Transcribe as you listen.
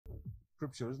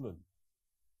scripture, isn't it?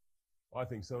 I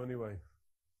think so anyway.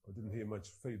 I didn't hear much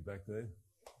feedback there.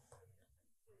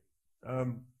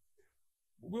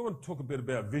 We want to talk a bit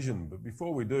about vision, but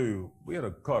before we do, we had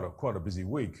quite a busy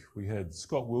week. We had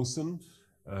Scott Wilson,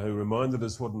 who reminded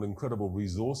us what an incredible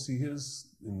resource he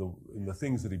is in the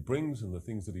things that he brings and the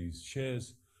things that he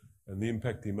shares and the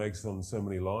impact he makes on so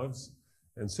many lives.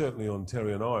 And certainly on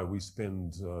Terri and I, we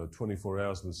spend 24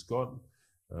 hours with Scott.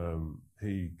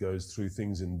 He goes through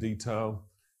things in detail.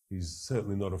 He's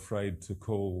certainly not afraid to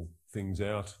call things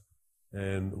out,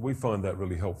 and we find that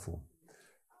really helpful.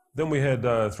 Then we had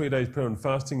 3 days prayer and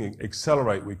fasting,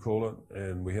 Accelerate we call it,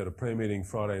 and we had a prayer meeting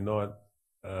Friday night.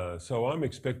 So I'm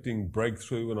expecting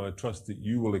breakthrough, and I trust that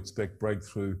you will expect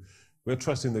breakthrough. We're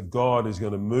trusting that God is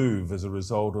going to move as a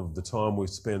result of the time we've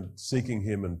spent seeking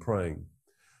Him and praying.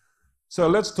 So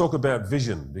let's talk about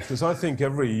vision, because I think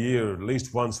every year, at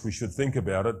least once, we should think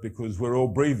about it, because we're all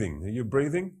breathing. Are you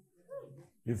breathing?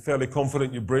 You're fairly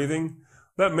confident you're breathing?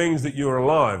 That means that you're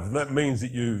alive, and that means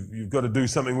that you've got to do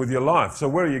something with your life. So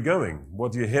where are you going?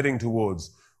 What are you heading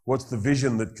towards? What's the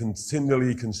vision that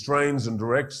continually constrains and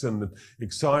directs and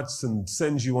excites and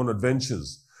sends you on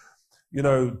adventures? You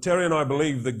know, Terri and I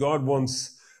believe that God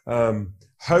wants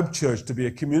Hope Church to be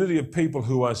a community of people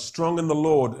who are strong in the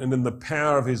Lord and in the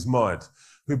power of His might,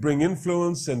 who bring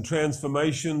influence and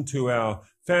transformation to our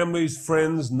families,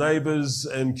 friends, neighbours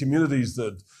and communities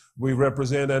that we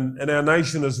represent, and our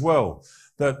nation as well.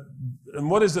 And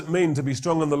what does it mean to be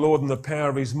strong in the Lord and the power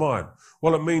of His might?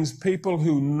 Well, it means people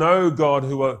who know God,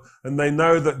 and they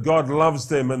know that God loves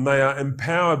them, and they are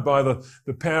empowered by the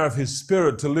power of His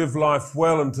Spirit to live life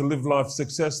well and to live life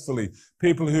successfully.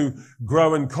 People who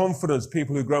grow in confidence,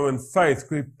 people who grow in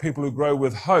faith, people who grow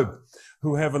with hope,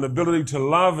 who have an ability to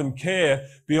love and care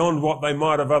beyond what they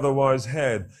might have otherwise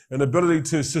had, an ability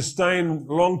to sustain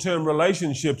long-term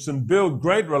relationships and build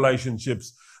great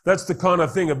relationships. That's the kind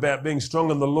of thing about being strong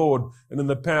in the Lord and in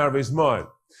the power of His might.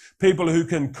 People who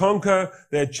can conquer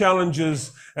their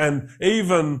challenges and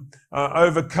even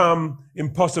overcome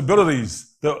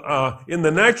impossibilities that are in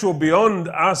the natural beyond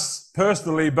us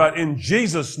personally, but in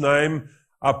Jesus' name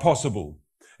are possible.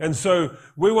 And so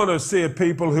we want to see a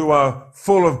people who are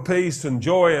full of peace and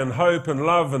joy and hope and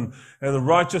love and the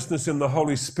righteousness in the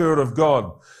Holy Spirit of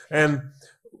God. And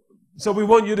so we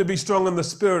want you to be strong in the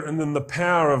Spirit and in the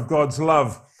power of God's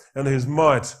love and His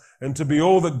might, and to be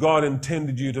all that God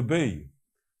intended you to be.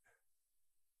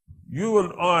 You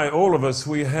and I, all of us,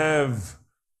 we have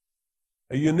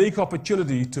a unique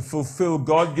opportunity to fulfill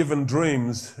God-given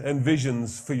dreams and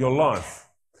visions for your life,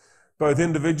 both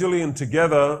individually and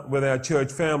together with our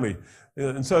church family.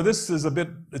 And so this is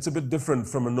it's a bit different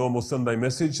from a normal Sunday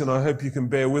message, and I hope you can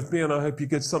bear with me, and I hope you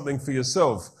get something for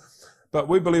yourself. But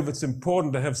we believe it's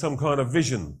important to have some kind of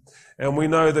vision. And we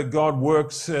know that God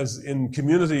works as in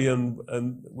community,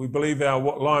 and we believe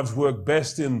our lives work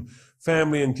best in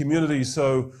family and community.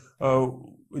 So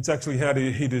it's actually how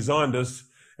He designed us.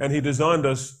 And He designed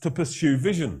us to pursue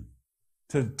vision,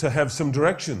 to have some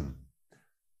direction.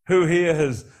 Who here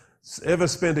has ever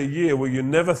spent a year where you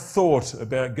never thought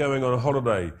about going on a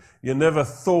holiday? You never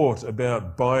thought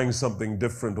about buying something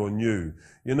different or new.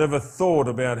 You never thought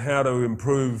about how to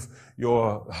improve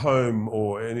your home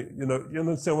or any, you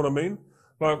understand what I mean?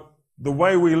 Like the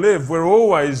way we live, we're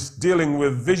always dealing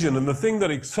with vision, and the thing that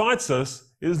excites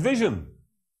us is vision.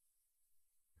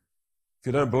 If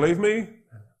you don't believe me,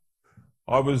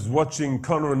 I was watching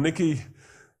Connor and Nikki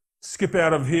skip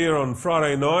out of here on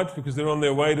Friday night because they're on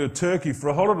their way to Turkey for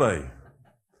a holiday.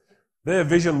 Their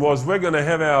vision was, we're going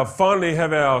to finally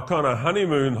have our kind of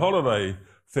honeymoon holiday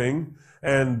thing.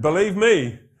 And believe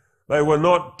me, they were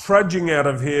not trudging out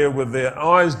of here with their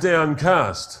eyes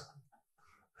downcast.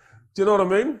 Do you know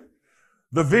what I mean?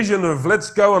 The vision of let's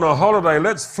go on a holiday,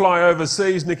 let's fly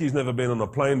overseas. Nikki's never been on a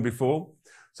plane before.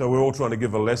 So we're all trying to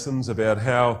give her lessons about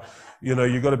how,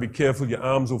 you've got to be careful, your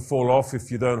arms will fall off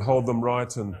if you don't hold them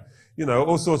right, and,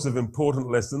 all sorts of important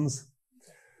lessons.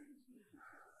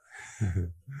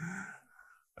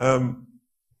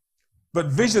 But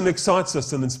vision excites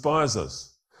us and inspires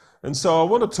us. And so I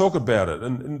want to talk about it.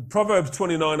 And in Proverbs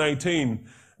 29:18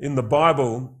 in the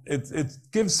Bible, it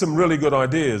gives some really good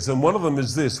ideas. And one of them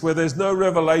is this: where there's no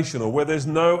revelation, or where there's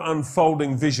no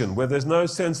unfolding vision, where there's no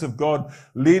sense of God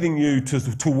leading you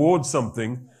towards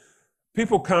something,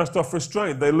 people cast off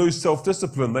restraint. They lose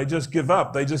self-discipline. They just give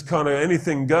up. They just kind of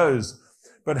anything goes.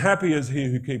 But happy is he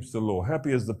who keeps the law.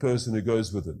 Happy is the person who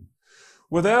goes with it.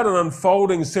 Without an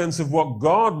unfolding sense of what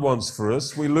God wants for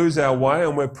us, we lose our way,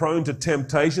 and we're prone to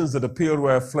temptations that appeal to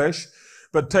our flesh,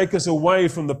 but take us away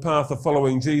from the path of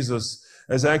following Jesus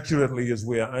as accurately as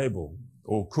we are able,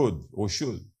 or could, or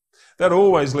should. that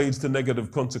always leads to negative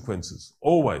consequences.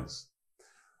 Always.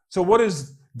 So what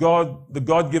is the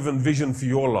God-given vision for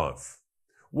your life?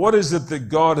 What is it that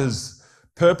God has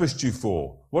purposed you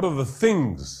for? What are the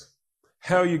things?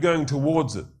 How are you going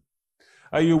towards it?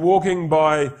 Are you walking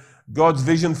by God's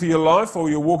vision for your life, or are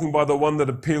you walking by the one that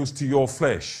appeals to your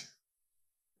flesh?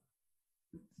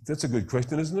 That's a good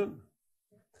question, isn't it?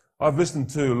 I've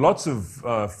listened to lots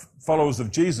of followers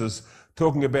of Jesus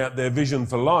talking about their vision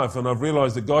for life, and I've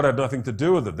realized that God had nothing to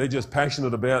do with it. They're just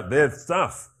passionate about their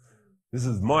stuff. This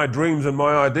is my dreams and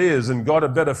my ideas, and God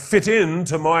had better fit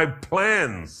into my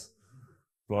plans.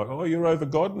 Like, oh, you're over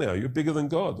God now. You're bigger than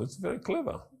God. That's very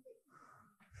clever.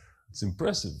 It's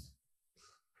impressive.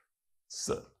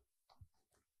 So,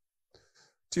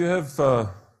 do you have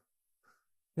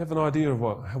an idea of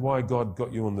why God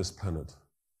got you on this planet?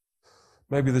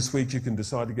 Maybe this week you can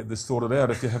decide to get this sorted out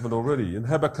if you haven't already. In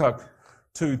Habakkuk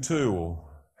 2:2, or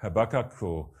Habakkuk,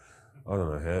 or I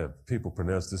don't know how people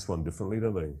pronounce this one differently,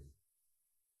 don't they?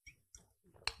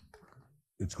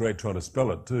 It's great trying to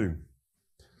spell it too.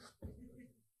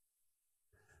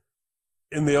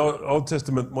 In the Old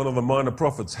Testament, one of the minor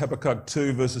prophets, Habakkuk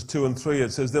 2, verses 2 and 3,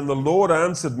 it says, "Then the Lord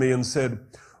answered me and said,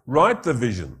 write the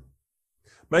vision.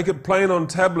 Make it plain on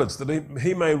tablets, that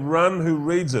he may run who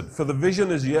reads it. For the vision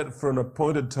is yet for an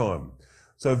appointed time."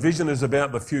 So vision is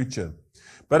about the future.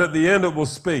 "But at the end it will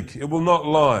speak. It will not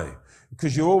lie."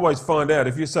 Because you always find out,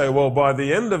 if you say, well, by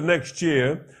the end of next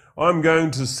year, I'm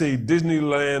going to see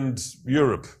Disneyland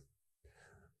Europe.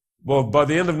 Well, by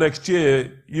the end of next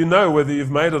year, you know whether you've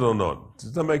made it or not.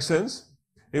 Does that make sense?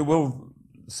 It will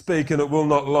speak and it will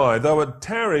not lie. Though it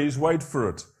tarries, wait for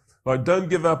it. Like, don't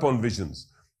give up on visions,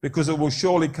 because it will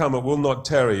surely come. It will not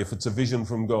tarry if it's a vision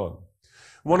from God.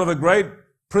 One of the great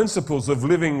principles of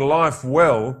living life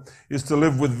well is to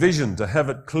live with vision, to have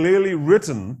it clearly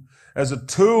written as a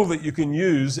tool that you can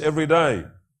use every day.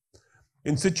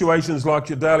 In situations like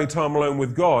your daily time alone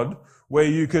with God, where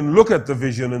you can look at the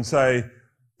vision and say,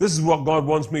 this is what God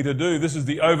wants me to do. This is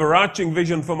the overarching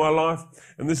vision for my life.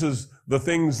 And this is the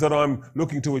things that I'm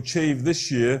looking to achieve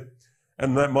this year.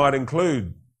 And that might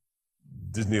include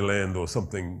Disneyland or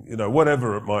something,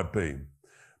 whatever it might be.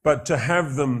 But to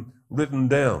have them written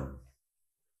down.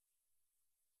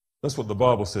 That's what the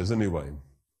Bible says anyway.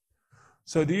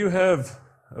 So do you have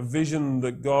a vision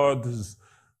that God has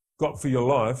got for your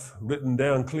life written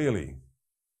down clearly?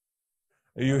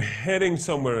 Are you heading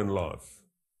somewhere in life?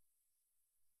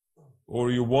 Or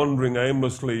are you wandering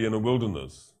aimlessly in a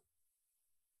wilderness?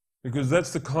 Because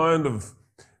that's the kind of,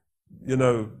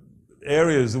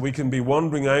 areas that we can be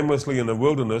wandering aimlessly in a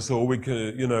wilderness, or we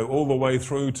can, all the way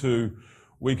through to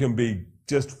we can be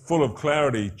just full of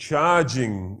clarity,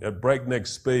 charging at breakneck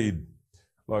speed,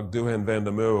 like Duhan van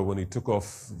der Merwe when he took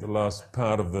off the last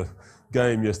part of the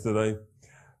game yesterday.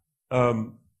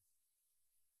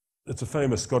 It's a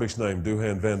famous Scottish name,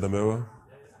 Duhan van der Merwe.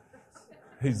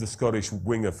 He's the Scottish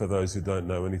winger, for those who don't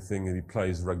know anything, and he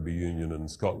plays rugby union in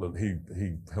Scotland.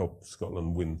 He helped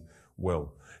Scotland win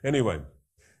well. Anyway,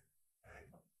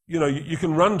 you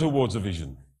can run towards a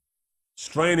vision,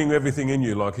 straining everything in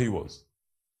you like he was.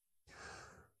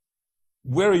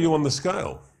 Where are you on the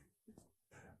scale?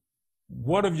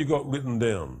 What have you got written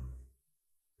down?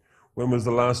 When was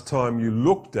the last time you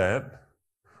looked at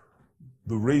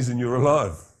the reason you're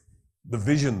alive? The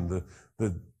vision,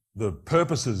 the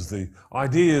purposes, the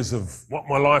ideas of what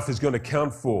my life is going to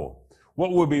count for.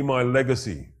 What will be my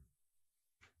legacy?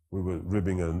 We were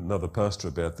ribbing another pastor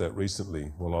about that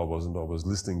recently. Well, I wasn't. I was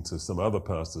listening to some other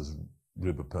pastors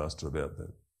rib a pastor about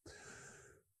that.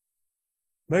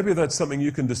 Maybe that's something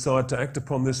you can decide to act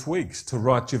upon this week, to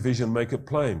write your vision, make it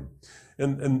plain.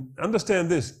 And understand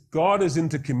this, God is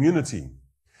into community.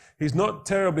 He's not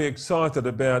terribly excited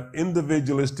about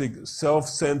individualistic,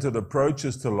 self-centered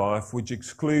approaches to life which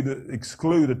exclude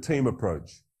a team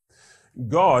approach.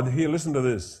 God, here, listen to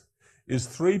this, is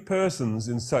three persons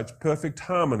in such perfect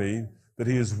harmony that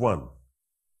he is one.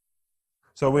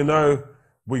 So we know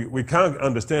we can't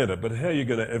understand it, but how are you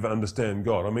going to ever understand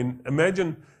God? I mean,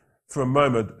 imagine for a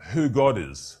moment who God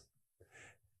is.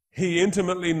 He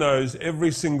intimately knows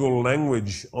every single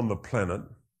language on the planet.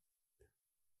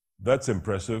 That's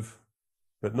impressive.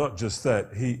 But not just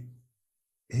that. He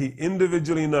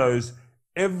individually knows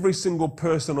every single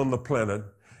person on the planet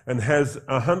and has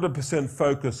 100%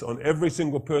 focus on every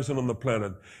single person on the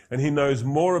planet. And he knows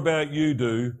more about you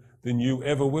than you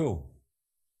ever will.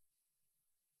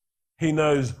 He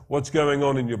knows what's going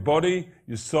on in your body,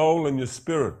 your soul, and your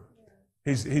spirit.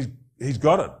 He's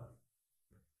got it.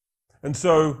 And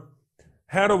so,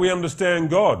 how do we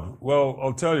understand God? Well,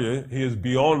 I'll tell you, he is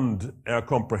beyond our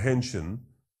comprehension,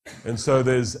 And so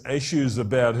there's issues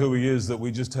about who he is that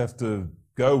we just have to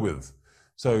go with.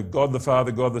 So God the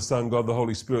Father, God the Son, God the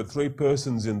Holy Spirit, three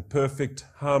persons in perfect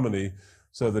harmony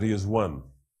so that he is one.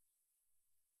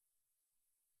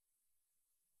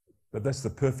 But that's the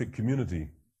perfect community.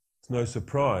 It's no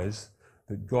surprise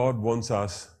that God wants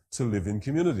us to live in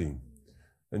community.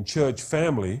 And church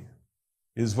family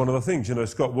is one of the things. You know,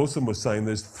 Scott Wilson was saying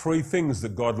there's three things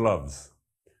that God loves.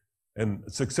 And a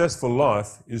successful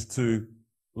life is to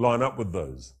line up with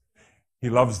those. He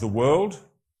loves the world,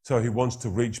 so he wants to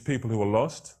reach people who are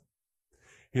lost.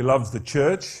 He loves the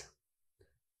church.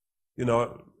 You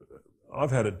know,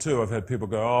 I've had it too. I've had people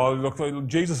go, oh, look,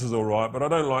 Jesus is all right, but I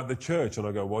don't like the church. And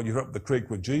I go, well, you're up the creek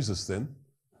with Jesus then.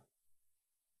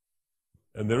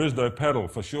 And there is no paddle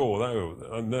for sure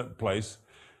in that place.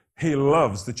 He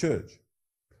loves the church.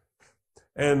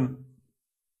 And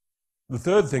the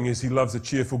third thing is he loves a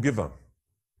cheerful giver.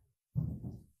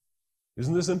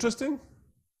 Isn't this interesting?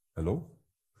 Hello?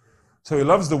 So he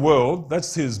loves the world.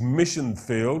 That's his mission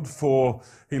field for,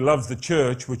 he loves the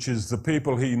church, which is the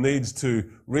people he needs to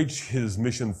reach his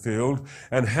mission field.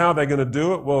 And how they're going to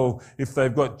do it? Well, if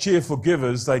they've got cheerful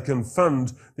givers, they can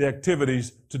fund the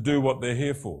activities to do what they're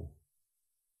here for.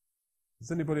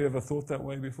 Has anybody ever thought that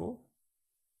way before?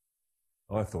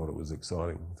 I thought it was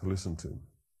exciting to listen to.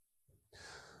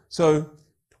 So,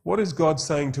 what is God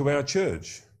saying to our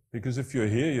church? Because if you're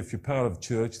here, if you're part of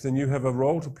church, then you have a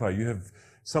role to play. You have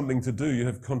something to do. You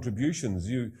have contributions.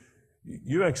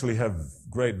 You actually have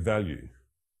great value.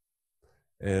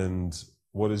 And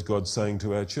what is God saying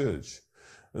to our church?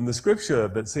 And the scripture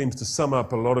that seems to sum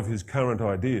up a lot of his current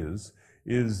ideas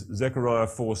is Zechariah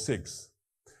 4:6.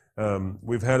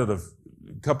 We've had it a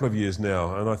couple of years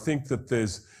now, and I think that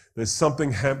there's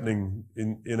something happening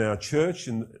in our church,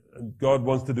 and God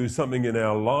wants to do something in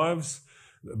our lives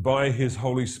by his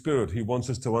Holy Spirit. He wants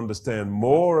us to understand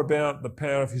more about the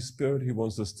power of his Spirit. He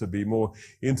wants us to be more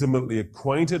intimately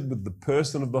acquainted with the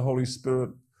person of the Holy Spirit.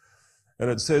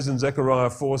 And it says in Zechariah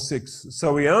 4:6,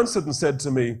 so he answered and said to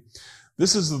me,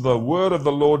 this is the word of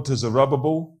the Lord to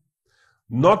Zerubbabel,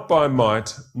 not by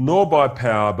might nor by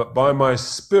power, but by my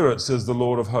Spirit, says the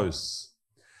Lord of hosts.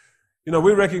 You know,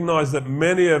 we recognize that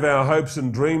many of our hopes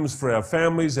and dreams for our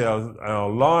families, our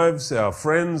lives, our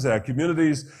friends, our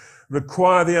communities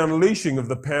require the unleashing of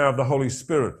the power of the Holy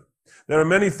Spirit. There are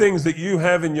many things that you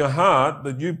have in your heart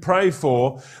that you pray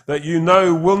for that you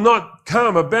know will not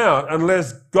come about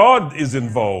unless God is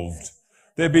involved.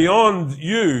 They're beyond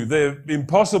you. They're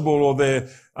impossible, or they're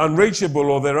unreachable,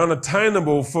 or they're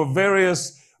unattainable for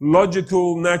various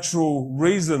logical, natural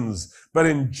reasons. But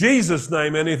in Jesus'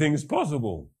 name, anything's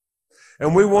possible.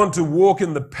 And we want to walk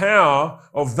in the power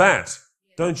of that,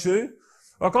 don't you?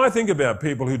 Like, I think about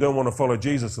people who don't want to follow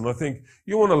Jesus, and I think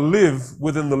you want to live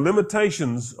within the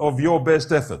limitations of your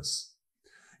best efforts.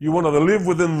 You want to live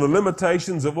within the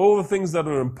limitations of all the things that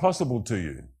are impossible to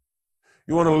you.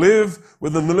 You want to live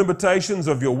within the limitations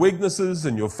of your weaknesses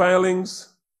and your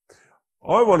failings.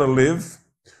 I want to live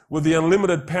with the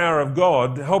unlimited power of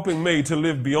God helping me to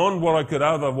live beyond what I could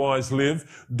otherwise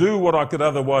live, do what I could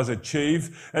otherwise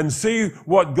achieve, and see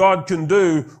what God can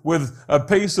do with a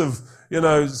piece of, you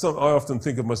know, I often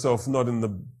think of myself not in the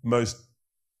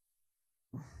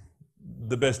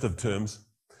best of terms,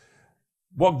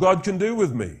 what God can do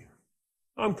with me.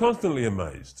 I'm constantly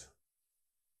amazed.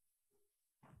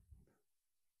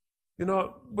 You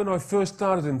know, when I first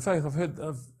started in faith, I've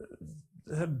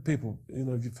had people, you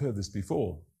know, you've heard this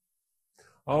before.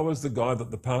 I was the guy that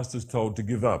the pastor's told to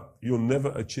give up. You'll never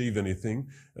achieve anything,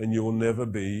 and you will never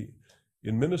be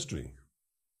in ministry.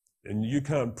 And you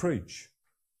can't preach.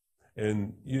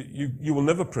 And you will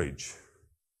never preach.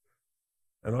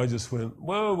 And I just went,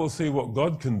 well, we'll see what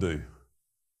God can do.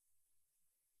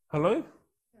 Hello?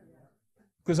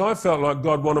 Because I felt like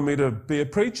God wanted me to be a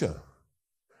preacher.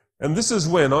 And this is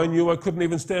when I knew I couldn't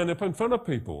even stand up in front of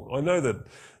people. I know that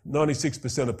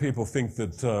 96% of people think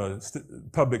that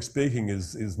public speaking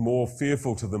is more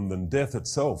fearful to them than death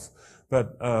itself.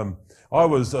 But I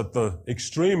was at the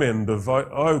extreme end of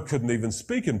I couldn't even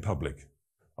speak in public.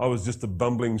 I was just a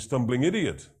bumbling, stumbling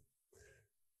idiot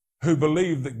who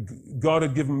believed that God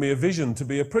had given me a vision to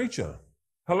be a preacher.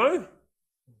 Hello?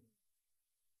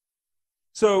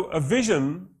 So a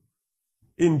vision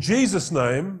in Jesus'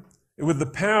 name, with the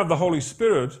power of the Holy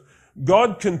Spirit,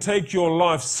 God can take your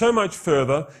life so much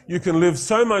further. You can live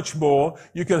so much more.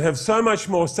 You can have so much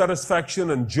more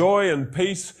satisfaction and joy and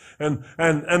peace and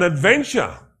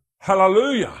adventure.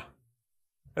 Hallelujah.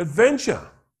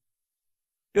 Adventure.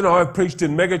 You know, I've preached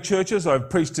in mega churches. I've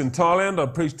preached in Thailand.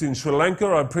 I've preached in Sri Lanka.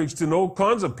 I've preached in all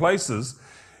kinds of places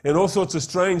in all sorts of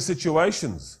strange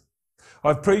situations.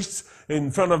 I've preached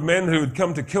in front of men who had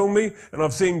come to kill me, and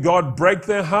I've seen God break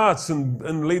their hearts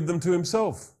and lead them to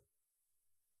himself.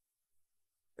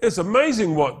 It's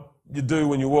amazing what you do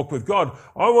when you walk with God.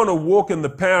 I want to walk in the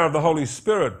power of the Holy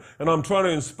Spirit, and I'm trying to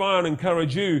inspire and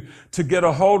encourage you to get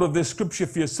a hold of this scripture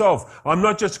for yourself. I'm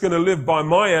not just going to live by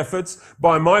my efforts,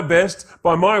 by my best,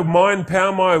 by my mind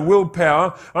power, my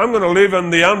willpower. I'm going to live in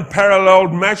the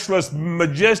unparalleled, matchless,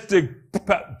 majestic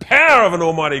power of an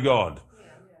Almighty God.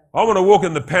 I want to walk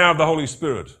in the power of the Holy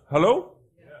Spirit. Hello?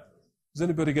 Is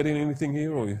anybody getting anything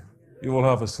here, or you all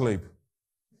half asleep?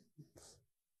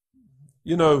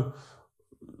 You know,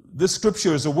 this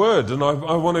scripture is a word, and I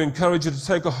want to encourage you to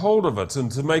take a hold of it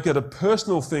and to make it a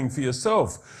personal thing for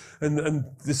yourself. And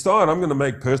decide, I'm going to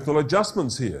make personal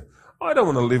adjustments here. I don't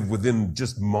want to live within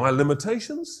just my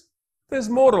limitations. There's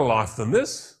more to life than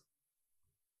this.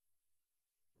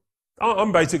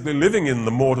 I'm basically living in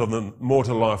the more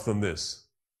to life than this.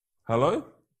 Hello?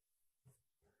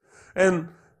 And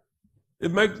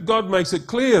God makes it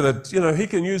clear that, you know, he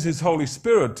can use his Holy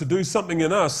Spirit to do something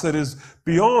in us that is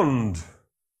beyond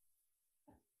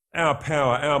our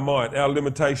power, our might, our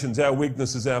limitations, our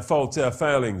weaknesses, our faults, our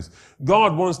failings.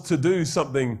 God wants to do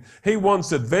something. He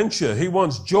wants adventure. He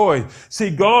wants joy. See,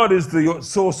 God is the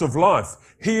source of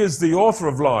life. He is the author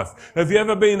of life. Have you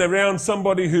ever been around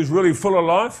somebody who's really full of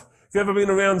life? Have you ever been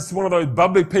around one of those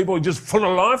bubbly people just full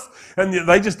of life, and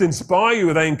they just inspire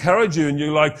you, they encourage you, and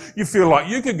you feel like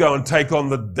you could go and take on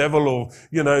the devil, or,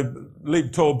 you know,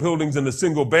 leap tall buildings in a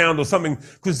single bound or something,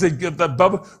 because they get that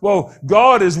bubble. Well,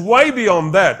 God is way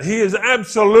beyond that. He is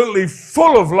absolutely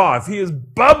full of life. He is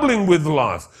bubbling with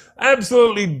life,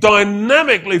 absolutely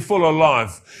dynamically full of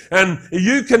life. And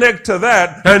you connect to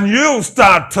that, and you'll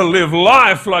start to live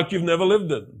life like you've never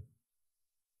lived it.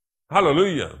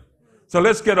 Hallelujah. So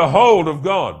let's get a hold of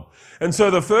God. And so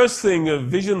the first thing, a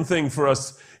vision thing for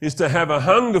us, is to have a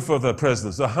hunger for the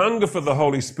presence, a hunger for the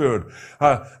Holy Spirit,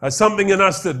 something in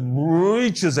us that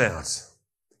reaches out,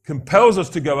 compels us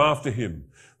to go after him,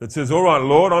 that says, all right,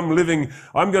 Lord, I'm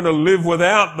going to live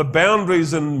without the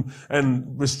boundaries and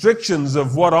restrictions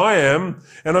of what I am,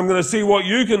 and I'm going to see what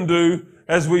you can do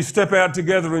as we step out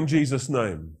together in Jesus'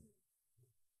 name.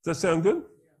 Does that sound good?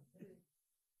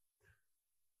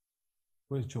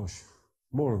 Where's Josh?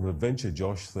 More of an adventure,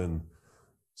 Josh, than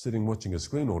sitting watching a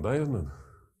screen all day, isn't it?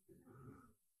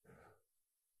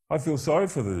 I feel sorry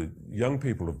for the young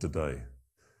people of today.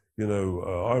 You know,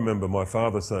 I remember my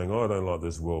father saying, oh, I don't like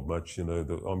this world much, you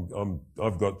know,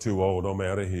 I've got too old, I'm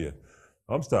out of here.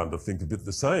 I'm starting to think a bit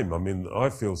the same. I mean, I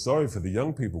feel sorry for the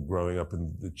young people growing up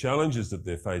and the challenges that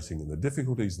they're facing and the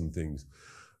difficulties and things.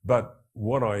 But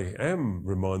what I am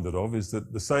reminded of is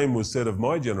that the same was said of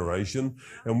my generation,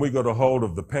 and we got a hold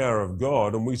of the power of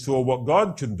God, and we saw what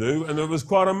God could do, and it was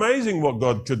quite amazing what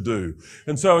God could do.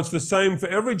 And so it's the same for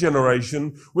every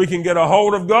generation. We can get a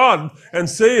hold of God and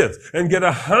see it, and get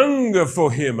a hunger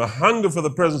for him, a hunger for the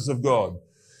presence of God.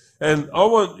 And I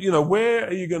want, you know, where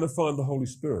are you going to find the Holy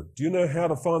Spirit? Do you know how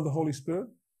to find the Holy Spirit?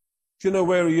 Do you know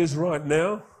where he is right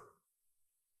now?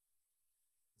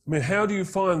 I mean, how do you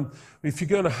find, if you're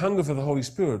going to hunger for the Holy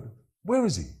Spirit, where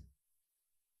is he?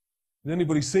 Has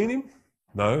anybody seen him?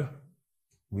 No.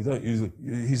 We don't usually.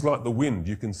 He's like the wind.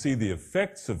 You can see the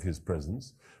effects of his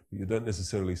presence, but you don't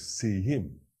necessarily see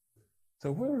him.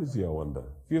 So where is he, I wonder? Have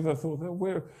you ever thought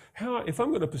that? If I'm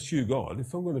going to pursue God,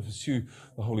 if I'm going to pursue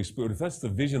the Holy Spirit, if that's the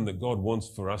vision that God wants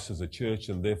for us as a church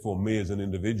and therefore me as an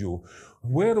individual,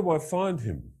 where do I find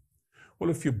him? Well,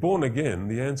 if you're born again,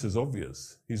 the answer's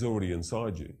obvious. He's already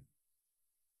inside you.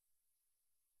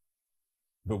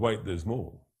 But wait, there's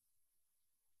more.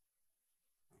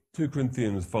 2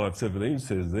 Corinthians 5:17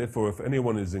 says, therefore, if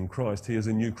anyone is in Christ, he is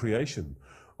a new creation.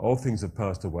 Old things have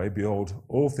passed away. Behold,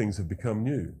 all things have become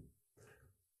new.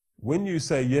 When you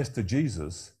say yes to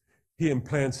Jesus, he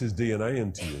implants his DNA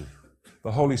into you.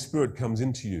 The Holy Spirit comes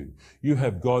into you. You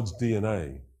have God's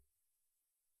DNA.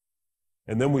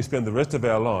 And then we spend the rest of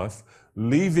our life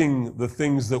leaving the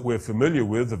things that we're familiar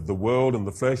with of the world and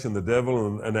the flesh and the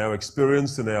devil and our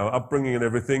experience and our upbringing and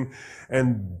everything,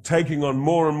 and taking on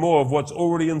more and more of what's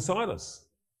already inside us.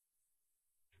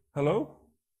 Hello?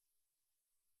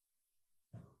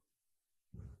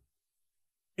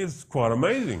 It's quite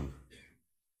amazing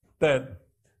that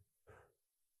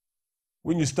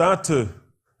when you start to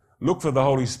look for the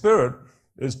Holy Spirit,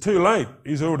 it's too late.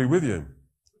 He's already with you.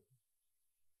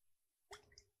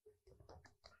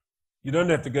 You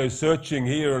don't have to go searching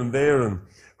here and there and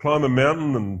climb a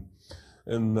mountain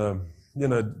and you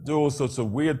know, do all sorts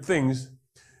of weird things.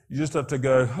 You just have to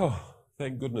go, oh,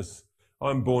 thank goodness,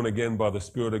 I'm born again by the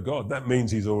Spirit of God. That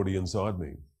means he's already inside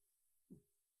me.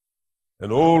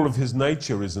 and all of his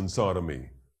nature is inside of me.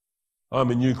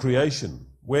 I'm a new creation.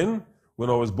 When? When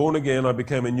I was born again, I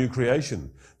became a new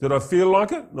creation. Did I feel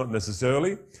like it? Not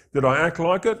necessarily. Did I act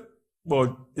like it?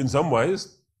 Well, in some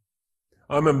ways.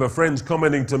 I remember friends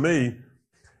commenting to me.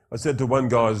 I said to one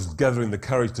guy, I was gathering the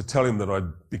courage to tell him that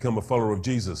I'd become a follower of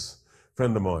Jesus, a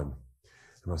friend of mine.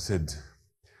 And I said,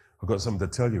 I've got something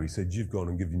to tell you. He said, you've gone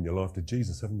and given your life to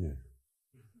Jesus, haven't you?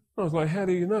 I was like, how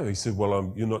do you know? He said,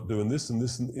 well, you're not doing this and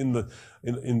this. And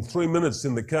in 3 minutes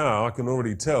in the car, I can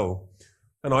already tell.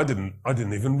 And I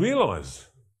didn't even realize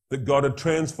that God had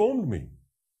transformed me,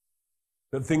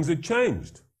 that things had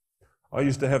changed. I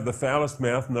used to have the foulest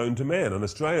mouth known to man, and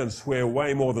Australians swear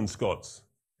way more than Scots.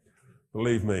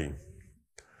 Believe me.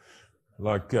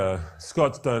 Like,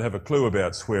 Scots don't have a clue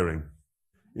about swearing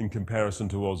in comparison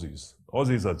to Aussies.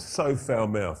 Aussies are so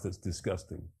foul-mouthed, it's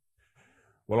disgusting.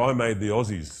 Well, I made the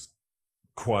Aussies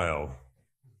quail.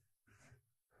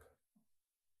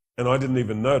 And I didn't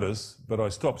even notice, but I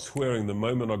stopped swearing the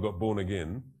moment I got born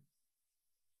again.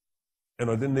 And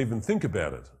I didn't even think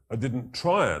about it. I didn't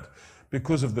try it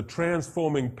because of the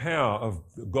transforming power of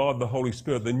God, the Holy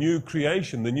Spirit, the new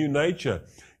creation, the new nature.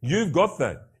 You've got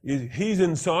that. He's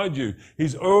inside you.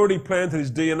 He's already planted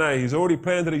his DNA. He's already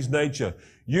planted his nature.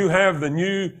 You have the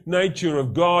new nature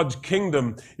of God's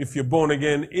kingdom if you're born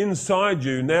again inside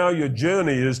you. Now your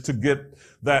journey is to get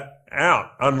that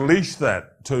out, unleash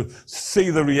that, to see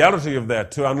the reality of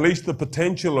that, to unleash the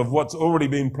potential of what's already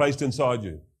been placed inside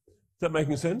you. Is that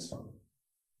making sense?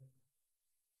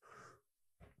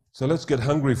 So let's get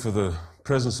hungry for the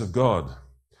presence of God.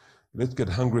 Let's get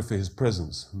hungry for his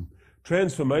presence.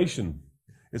 Transformation,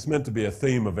 it's meant to be a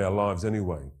theme of our lives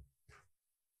anyway.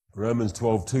 Romans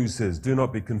 12:2 says, do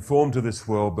not be conformed to this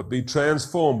world, but be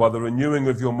transformed by the renewing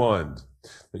of your mind,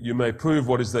 that you may prove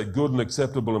what is that good and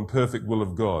acceptable and perfect will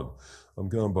of God. I'm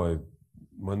going by,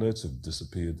 my notes have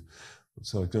disappeared,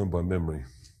 so I'm going by memory.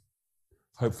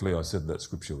 Hopefully I said that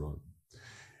scripture right.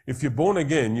 If you're born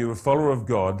again, you're a follower of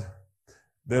God,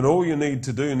 then all you need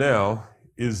to do now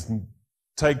is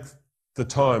take the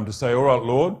time to say, all right,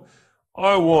 Lord,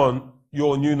 I want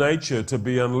your new nature to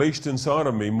be unleashed inside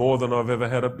of me more than I've ever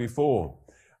had it before.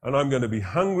 And I'm going to be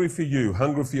hungry for you,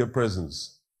 hungry for your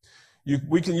presence. You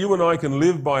and I can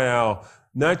live by our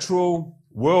natural,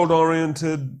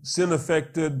 world-oriented,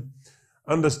 sin-affected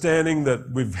understanding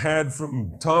that we've had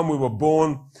from the time we were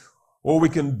born, or we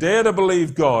can dare to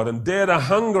believe God and dare to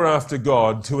hunger after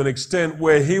God to an extent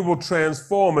where he will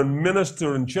transform and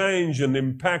minister and change and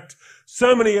impact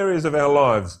so many areas of our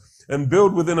lives and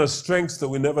build within us strengths that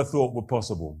we never thought were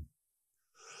possible.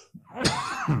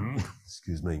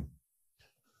 Excuse me.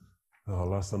 Oh,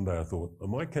 last Sunday I thought,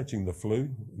 am I catching the flu?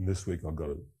 And this week I got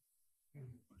it.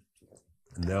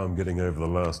 And now I'm getting over the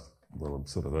last, well, I'm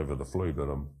sort of over the flu, but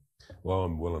I'm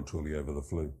well and truly over the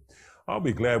flu. I'll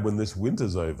be glad when this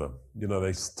winter's over. You know,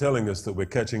 they're telling us that we're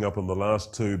catching up on the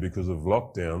last two because of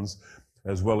lockdowns,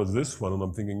 as well as this one. And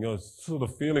I'm thinking, oh, it's sort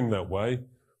of feeling that way.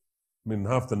 I mean,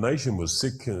 half the nation was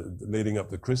sick leading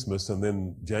up to Christmas, and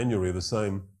then January the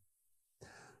same.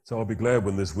 So I'll be glad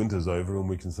when this winter's over and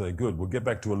we can say, good, we'll get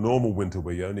back to a normal winter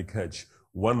where you only catch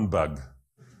one bug.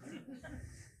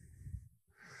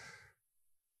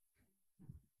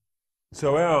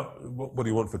 So what do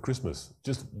you want for Christmas?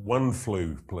 Just one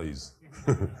flu, please.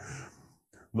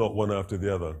 Not one after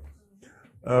the other.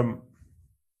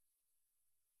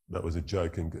 That was a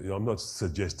joke, and I'm not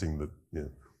suggesting that, yeah.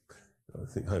 I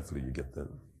think hopefully you get that.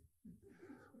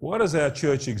 Why does our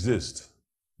church exist?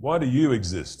 Why do you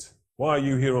exist? Why are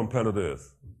you here on planet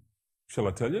Earth? Shall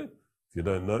I tell you? If you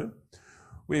don't know.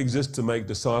 We exist to make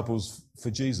disciples for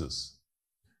Jesus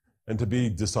and to be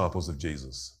disciples of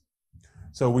Jesus.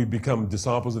 So we become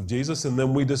disciples of Jesus and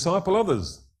then we disciple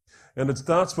others. And it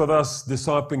starts with us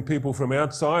discipling people from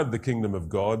outside the kingdom of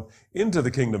God into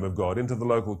the kingdom of God, into the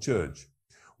local church.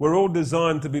 We're all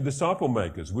designed to be disciple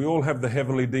makers. We all have the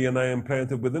heavenly DNA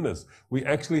implanted within us. We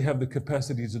actually have the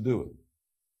capacity to do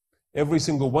it. Every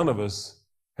single one of us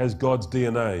has God's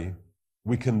DNA.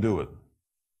 We can do it.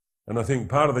 And I think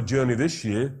part of the journey this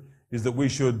year is that we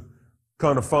should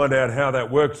kind of find out how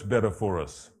that works better for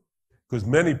us. Because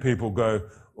many people go,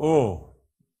 oh,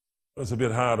 it's a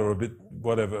bit hard or a bit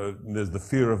whatever. And there's the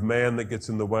fear of man that gets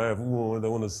in the way of, oh, I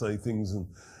don't want to say things and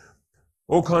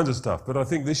all kinds of stuff. But I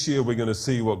think this year we're going to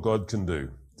see what God can do.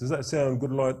 Does that sound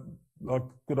good, like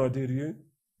good idea to you?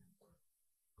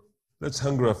 Let's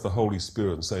hunger after the Holy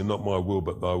Spirit and say, not my will,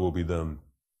 but thy will be done.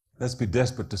 Let's be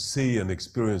desperate to see and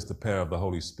experience the power of the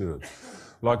Holy Spirit.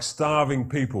 Like starving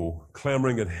people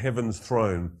clamoring at heaven's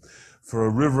throne for a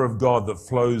river of God that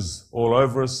flows all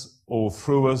over us, all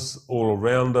through us, all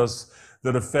around us,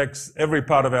 that affects every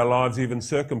part of our lives, even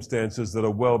circumstances that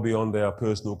are well beyond our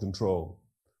personal control.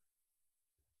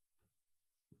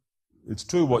 It's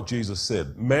true what Jesus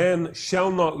said. Man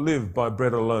shall not live by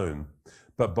bread alone,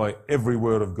 but by every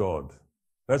word of God.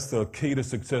 That's the key to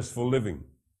successful living.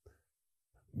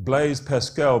 Blaise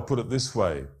Pascal put it this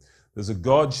way: there's a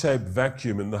God-shaped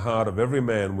vacuum in the heart of every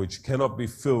man which cannot be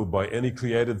filled by any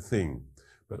created thing,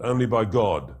 but only by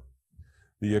God,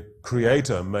 the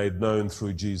Creator made known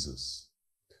through Jesus.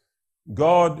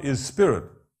 God is spirit,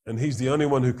 and He's the only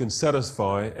one who can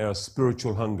satisfy our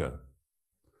spiritual hunger.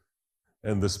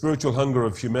 And the spiritual hunger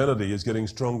of humanity is getting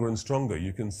stronger and stronger.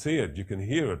 You can see it, you can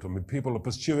hear it. I mean, people are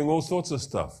pursuing all sorts of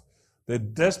stuff. They're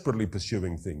desperately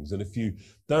pursuing things. And if you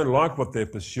don't like what they're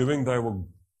pursuing, they will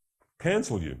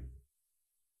cancel you.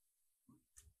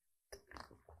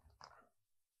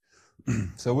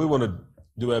 So we want to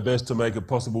do our best to make it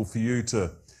possible for you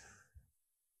to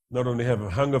not only have a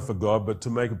hunger for God, but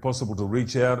to make it possible to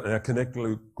reach out. And our Connect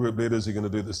group leaders are going to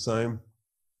do the same.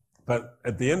 But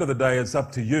at the end of the day, it's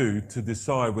up to you to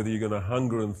decide whether you're going to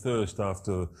hunger and thirst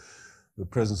after the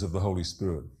presence of the Holy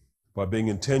Spirit. By being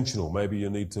intentional, maybe you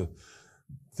need to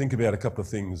think about a couple of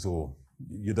things, or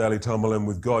your daily time alone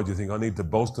with God, you think, I need to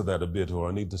bolster that a bit, or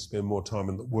I need to spend more time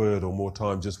in the Word, or more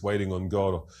time just waiting on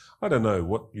God, or I don't know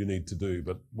what you need to do.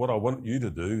 But what I want you to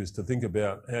do is to think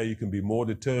about how you can be more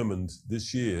determined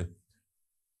this year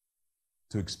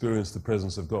to experience the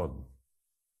presence of God.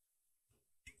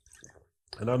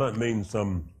 And I don't mean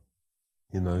some,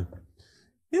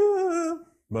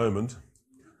 moment.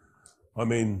 I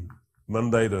mean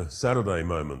Monday to Saturday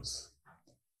moments.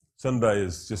 Sunday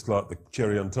is just like the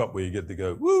cherry on top where you get to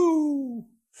go, woo!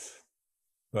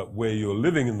 But where you're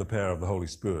living in the power of the Holy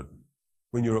Spirit.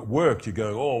 When you're at work, you're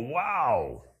going, oh,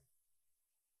 wow!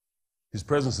 His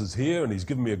presence is here and He's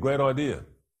given me a great idea.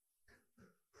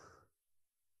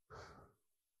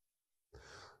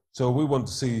 So we want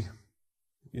to see,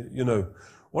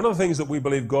 one of the things that we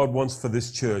believe God wants for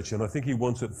this church, and I think He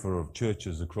wants it for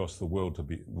churches across the world,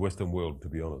 Western world, to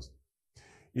be honest,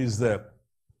 is that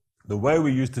the way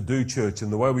we used to do church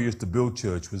and the way we used to build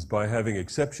church was by having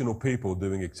exceptional people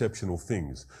doing exceptional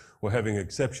things, or having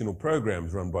exceptional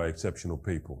programs run by exceptional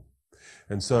people.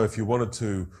 And so if you wanted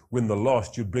to win the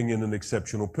lost, you'd bring in an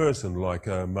exceptional person like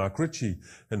Mark Ritchie,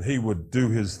 and he would do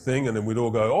his thing, and then we'd all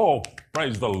go, oh,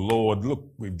 praise the Lord,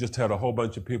 look, we've just had a whole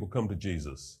bunch of people come to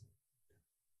Jesus.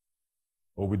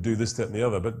 Or we'd do this, that, and the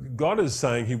other. But God is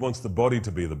saying He wants the body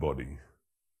to be the body.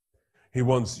 He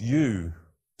wants you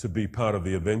to be part of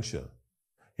the adventure.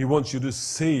 He wants you to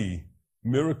see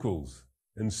miracles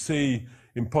and see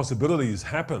impossibilities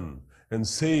happen and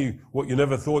see what you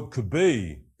never thought could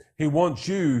be. He wants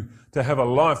you to have a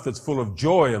life that's full of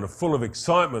joy and full of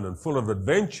excitement and full of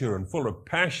adventure and full of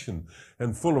passion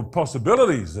and full of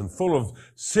possibilities and full of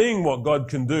seeing what God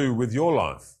can do with your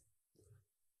life.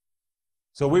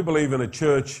 So we believe in a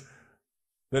church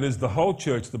that is the whole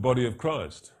church, the body of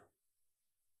Christ.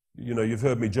 You've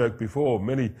heard me joke before,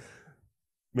 many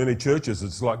churches,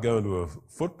 it's like going to a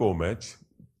football match,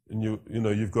 and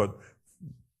you've got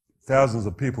thousands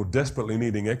of people desperately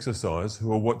needing exercise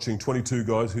who are watching 22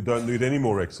 guys who don't need any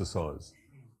more exercise.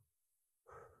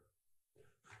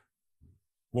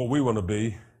 What we want to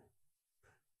be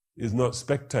is not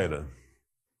spectator.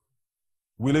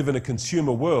 We live in a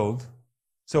consumer world,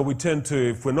 so we tend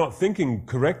to, if we're not thinking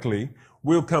correctly,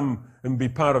 we'll come and be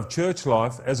part of church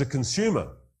life as a consumer.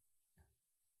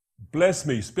 Bless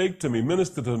me, speak to me,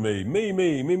 minister to me,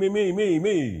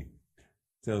 me.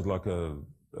 Sounds like a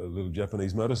little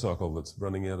Japanese motorcycle that's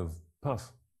running out of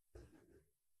puff.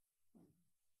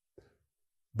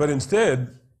 But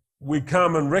instead, we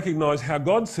come and recognize how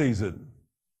God sees it.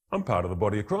 I'm part of the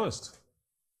body of Christ.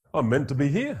 I'm meant to be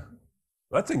here.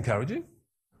 That's encouraging.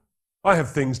 I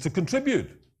have things to contribute.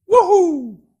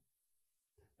 Woohoo!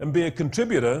 And be a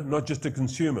contributor, not just a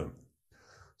consumer.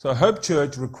 So Hope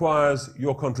Church requires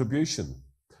your contribution.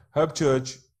 Hope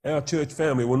Church, our church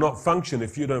family, will not function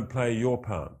if you don't play your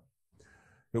part.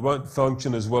 It won't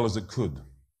function as well as it could.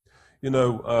 In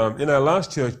our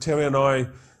last church, Terri and I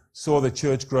saw the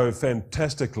church grow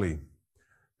fantastically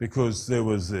because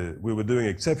we were doing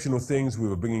exceptional things, we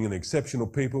were bringing in exceptional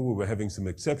people, we were having some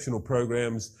exceptional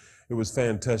programs. It was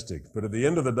fantastic. But at the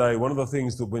end of the day, one of the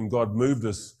things that when God moved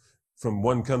us from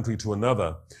one country to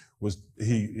another was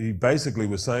he basically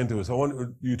was saying to us, I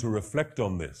want you to reflect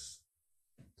on this.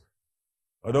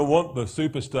 I don't want the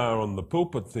superstar on the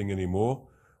pulpit thing anymore.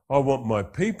 I want my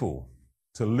people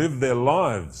to live their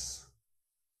lives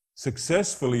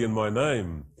successfully in my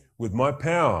name, with my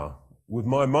power, with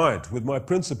my might, with my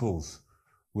principles,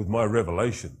 with my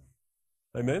revelation.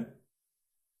 Amen?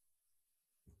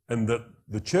 And that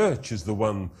the church is the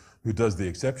one who does the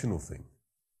exceptional thing.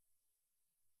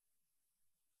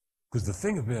 Because the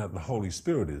thing about the Holy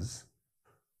Spirit is,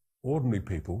 ordinary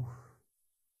people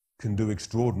can do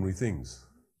extraordinary things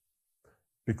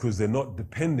because they're not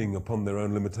depending upon their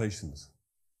own limitations.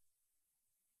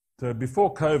 So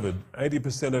before COVID,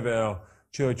 80% of our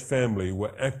church family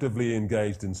were actively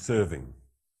engaged in serving.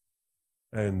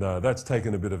 And that's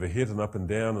taken a bit of a hit and up and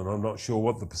down, and I'm not sure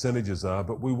what the percentages are,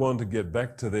 but we want to get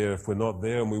back to there if we're not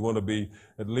there, and we want to be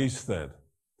at least that.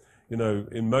 You know,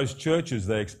 in most churches,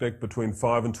 they expect between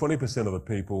 5 and 20% of the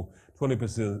people.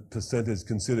 20% is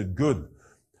considered good.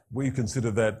 We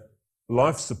consider that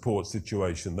life support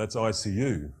situation. That's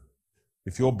ICU.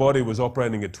 If your body was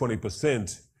operating at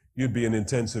 20%, you'd be in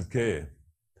intensive care.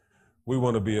 We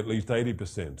want to be at least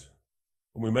 80%. And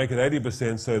we make it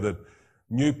 80% so that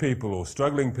new people or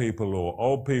struggling people or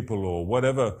old people or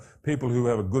whatever, people who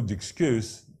have a good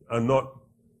excuse, are not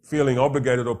feeling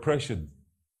obligated or pressured.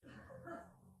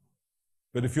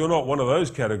 But if you're not one of those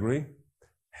category,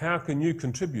 how can you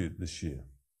contribute this year?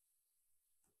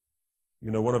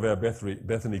 You know, one of our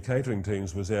Bethany catering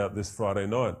teams was out this Friday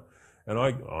night, and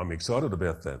I'm excited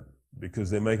about that because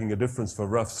they're making a difference for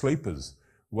rough sleepers.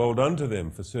 Well done to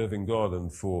them for serving God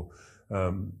and for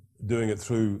doing it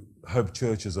through Hope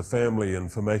Church as a family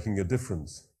and for making a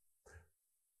difference.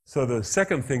 So the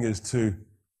second thing is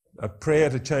a prayer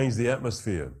to change the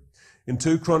atmosphere. In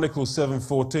 2 Chronicles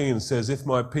 7:14 says, if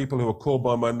my people who are called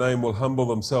by my name will humble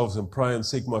themselves and pray and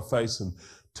seek my face and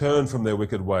turn from their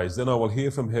wicked ways, then I will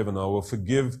hear from heaven, I will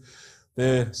forgive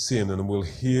their sin and will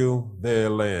heal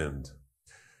their land.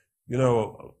 You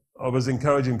know, I was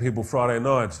encouraging people Friday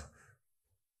night.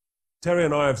 Terri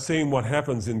and I have seen what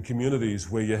happens in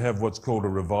communities where you have what's called a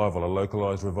revival, a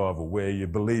localized revival, where you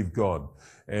believe God.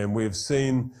 And we've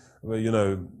seen, you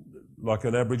know, like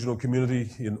an Aboriginal community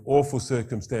in awful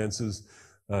circumstances,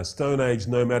 Stone Age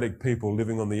nomadic people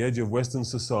living on the edge of Western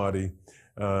society,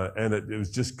 and it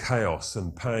was just chaos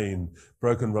and pain,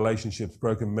 broken relationships,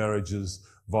 broken marriages,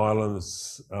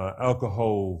 violence,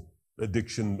 alcohol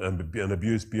addiction and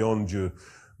abuse beyond you.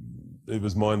 It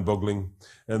was mind-boggling.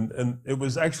 And it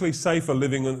was actually safer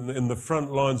living in the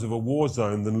front lines of a war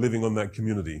zone than living on that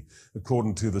community,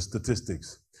 according to the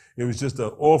statistics. It was just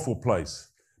an awful place.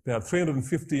 About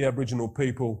 350 Aboriginal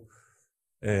people,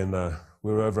 and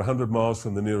we were over 100 miles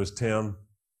from the nearest town.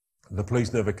 The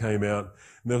police never came out.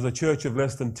 And there was a church of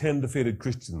less than 10 defeated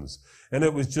Christians. And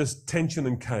it was just tension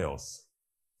and chaos.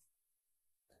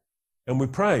 And we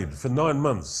prayed for 9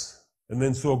 months and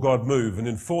then saw God move. And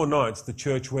in 4 nights, the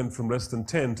church went from less than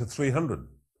 10 to 300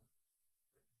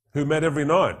 who met every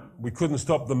night. We couldn't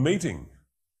stop them meeting.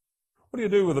 What do you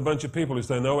do with a bunch of people who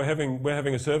say, no, we're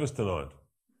having a service tonight,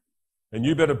 and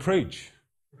you better preach?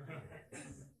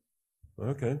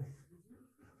 Okay.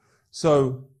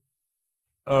 So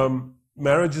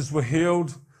marriages were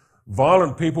healed.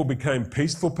 Violent people became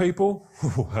peaceful people.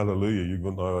 Oh, hallelujah, you've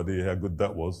got no idea how good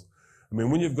that was. I mean,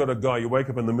 when you've got a guy, you wake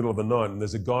up in the middle of the night and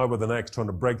there's a guy with an axe trying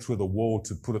to break through the wall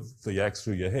to put the axe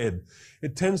through your head,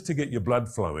 it tends to get your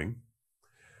blood flowing.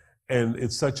 And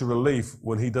it's such a relief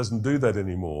when he doesn't do that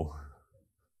anymore.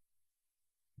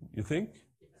 You think?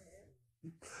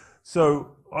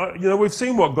 So, you know, we've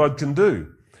seen what God can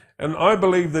do. And I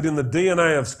believe that in the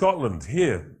DNA of Scotland,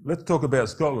 here, let's talk about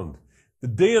Scotland. The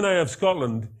DNA of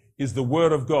Scotland is the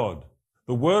Word of God.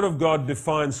 The Word of God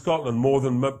defines Scotland more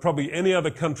than probably any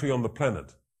other country on the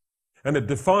planet. And it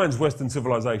defines Western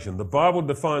civilization. The Bible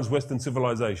defines Western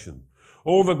civilization.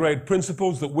 All the great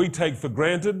principles that we take for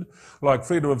granted, like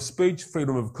freedom of speech,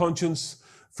 freedom of conscience,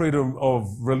 freedom of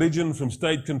religion from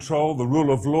state control, the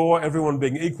rule of law, everyone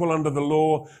being equal under the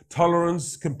law,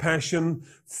 tolerance, compassion,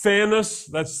 fairness,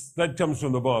 that comes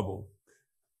from the Bible.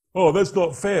 Oh, that's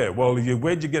not fair. Well,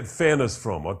 where'd you get fairness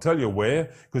from? I'll tell you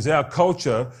where, because our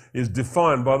culture is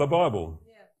defined by the Bible.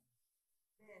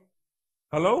 Yeah.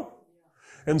 Hello?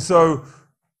 Yeah. And so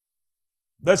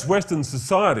that's Western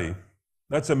society.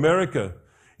 That's America.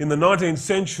 In the 19th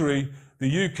century,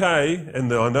 the UK,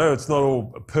 and I know it's not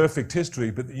all perfect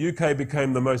history, but the UK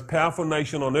became the most powerful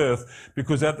nation on earth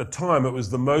because at the time it was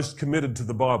the most committed to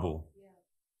the Bible.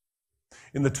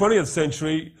 In the 20th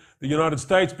century, the United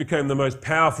States became the most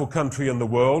powerful country in the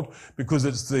world because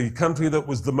it's the country that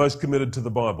was the most committed to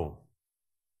the Bible.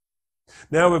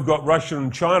 Now we've got Russia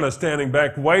and China standing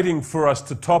back waiting for us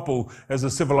to topple as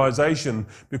a civilization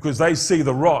because they see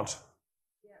the rot.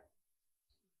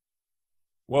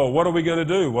 Well, what are we going to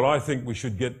do? Well, I think we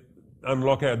should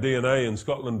unlock our DNA in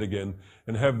Scotland again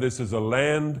and have this as a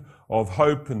land of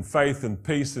hope and faith and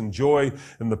peace and joy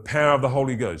and the power of the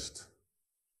Holy Ghost.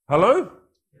 Hello?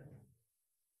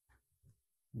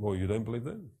 Well, you don't believe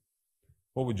that?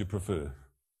 What would you prefer?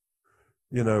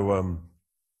 You know,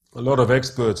 a lot of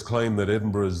experts claim that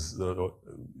Edinburgh is,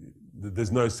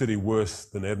 there's no city worse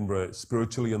than Edinburgh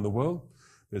spiritually in the world.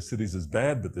 There's cities as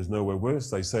bad, but there's nowhere worse.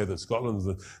 They say that Scotland is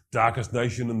the darkest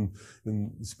nation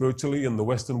spiritually in the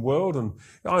Western world, and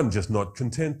I'm just not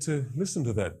content to listen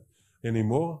to that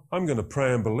anymore. I'm going to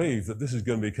pray and believe that this is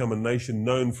going to become a nation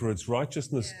known for its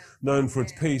righteousness, known for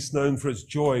its peace, known for its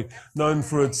joy, known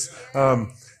for its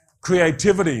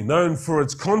creativity, known for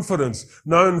its confidence,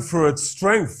 known for its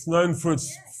strength, known for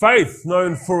its faith,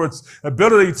 known for its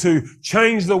ability to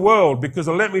change the world. Because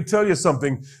let me tell you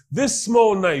something, this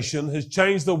small nation has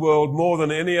changed the world more than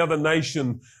any other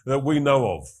nation that we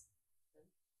know of.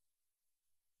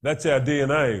 That's our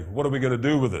DNA. What are we going to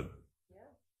do with it?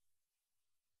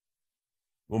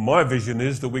 Well, my vision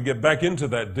is that we get back into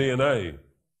that DNA.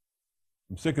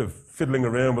 I'm sick of fiddling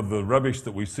around with the rubbish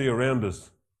that we see around us.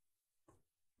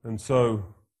 And so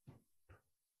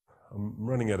I'm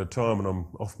running out of time and I'm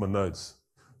off my notes.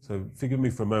 So forgive me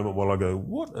for a moment while I go,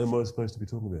 what am I supposed to be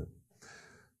talking about?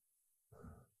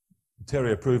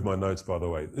 Terry approved my notes, by the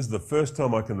way. This is the first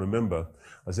time I can remember.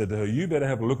 I said to her, you better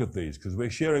have a look at these because we're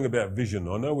sharing about vision.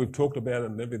 I know we've talked about it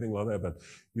and everything like that,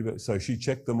 but so she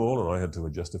checked them all and I had to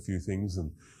adjust a few things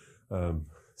and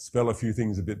spell a few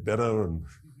things a bit better and,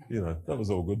 you know, that was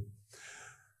all good.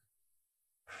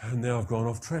 And now I've gone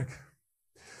off track.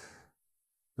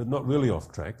 But not really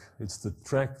off track. It's the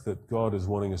track that God is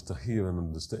wanting us to hear and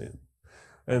understand.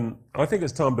 And I think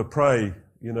it's time to pray.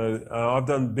 You know, I've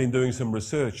been doing some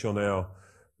research on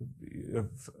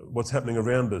what's happening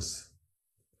around us.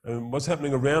 And what's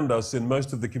happening around us in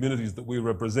most of the communities that we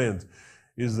represent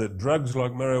is that drugs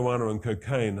like marijuana and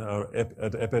cocaine are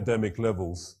at epidemic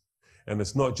levels. And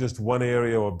it's not just one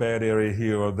area or bad area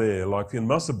here or there. Like in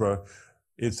Musselburgh,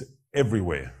 it's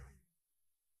everywhere.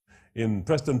 In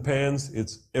Preston Pans,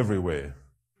 it's everywhere.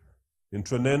 In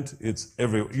Trinent, it's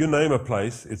everywhere. You name a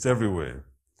place, it's everywhere.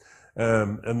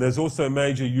 And there's also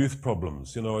major youth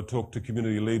problems. You know, I talk to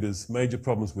community leaders, major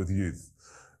problems with youth.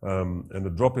 And a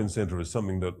drop-in centre is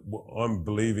something that I'm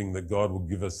believing that God will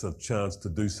give us a chance to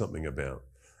do something about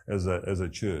as a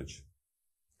church.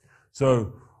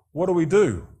 So what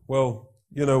do? Well,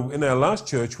 you know, in our last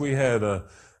church, we had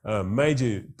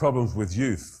major problems with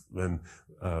youth, and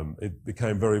it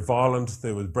became very violent.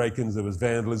 There was break-ins, there was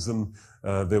vandalism,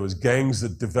 there was gangs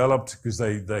that developed because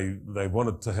they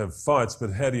wanted to have fights,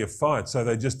 but how do you fight? So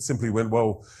they just simply went,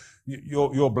 well,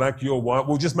 you're black, you're white,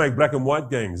 we'll just make black and white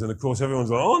gangs. And of course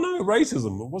everyone's like, oh no,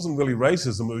 racism. It wasn't really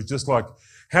racism, it was just like,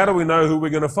 how do we know who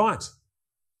we're going to fight?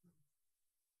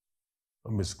 I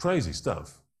mean, it's crazy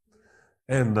stuff.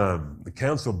 And the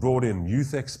council brought in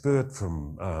youth expert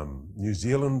from New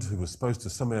Zealand who was supposed to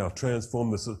somehow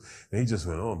transform this. And he just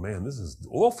went, oh man, this is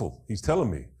awful. He's telling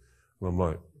me. And I'm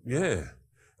like, yeah.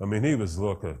 I mean, he was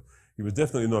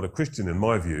definitely not a Christian in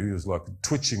my view. He was like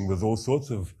twitching with all sorts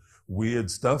of weird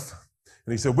stuff.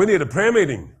 And he said, we need a prayer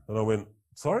meeting. And I went,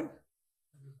 sorry?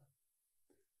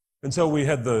 And so we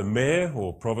had the mayor,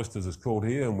 or provost as it's called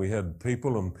here, and we had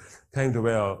people and came to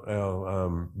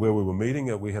our where we were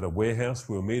meeting. We had a warehouse.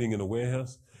 We were meeting in a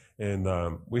warehouse. And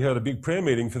we had a big prayer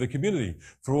meeting for the community,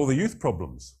 for all the youth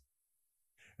problems.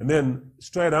 And then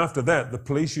straight after that, the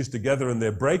police used to gather in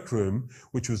their break room,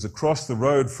 which was across the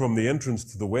road from the entrance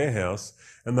to the warehouse,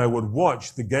 and they would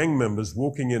watch the gang members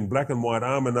walking in black and white,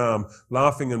 arm in arm,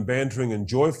 laughing and bantering and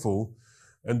joyful,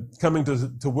 and coming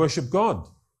to worship God.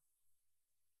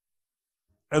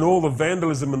 And all the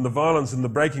vandalism and the violence and the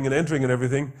breaking and entering and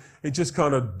everything, it just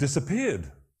kind of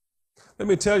disappeared. Let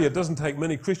me tell you, it doesn't take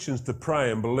many Christians to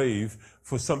pray and believe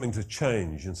for something to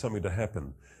change and something to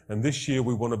happen. And this year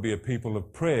we want to be a people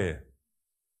of prayer.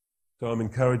 So I'm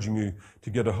encouraging you to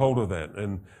get a hold of that.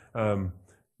 And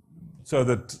so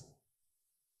that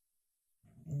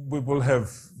we will have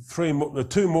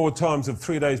 2 more times of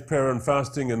 3 days prayer and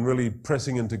fasting and really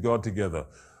pressing into God together.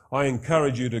 I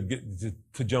encourage you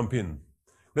to jump in.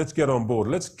 Let's get on board.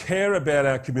 Let's care about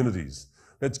our communities.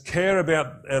 Let's care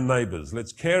about our neighbours.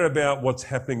 Let's care about what's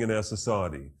happening in our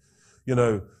society. You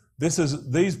know,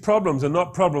 these problems are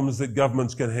not problems that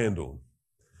governments can handle.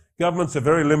 Governments are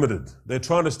very limited. They're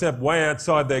trying to step way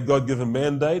outside their God-given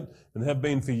mandate and have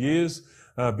been for years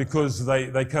because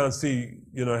they can't see,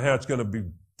 you know, how it's going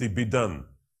to be done.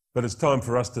 But it's time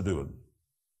for us to do it.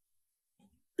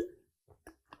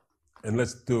 And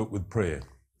let's do it with prayer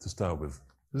to start with.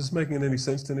 Is this making any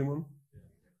sense to anyone?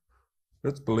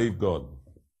 Let's believe God.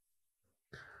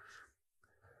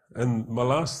 And my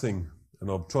last thing, and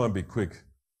I'll try and be quick,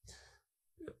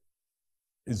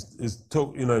 is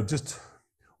talk, you know, just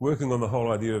working on the whole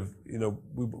idea of, you know,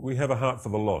 we have a heart for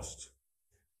the lost.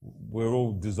 We're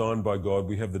all designed by God.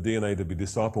 We have the DNA to be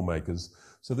disciple makers.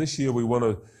 So this year we want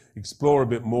to explore a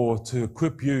bit more to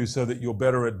equip you so that you're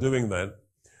better at doing that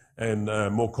and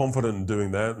more confident in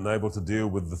doing that and able to deal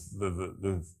with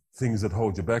the things that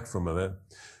hold you back from that.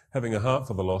 Having a heart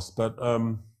for the lost. But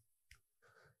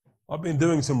I've been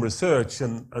doing some research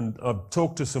and I've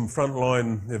talked to some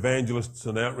frontline evangelists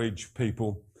and outreach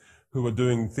people who are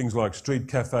doing things like street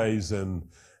cafes and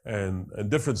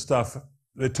different stuff.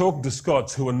 They're talking to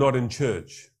Scots who are not in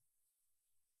church.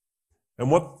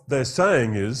 And what they're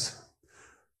saying is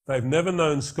they've never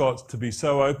known Scots to be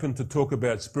so open to talk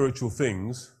about spiritual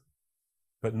things,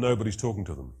 but nobody's talking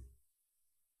to them.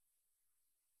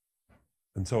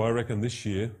 And so I reckon this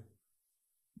year,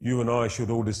 you and I should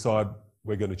all decide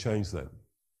we're going to change that.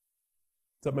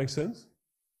 Does that make sense?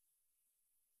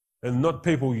 And not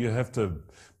people you have to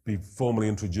be formally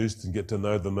introduced and get to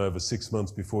know them over 6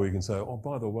 months before you can say, oh,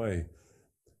 by the way,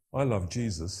 I love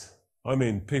Jesus. I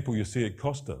mean, people you see at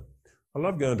Costa. I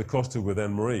love going to Costa with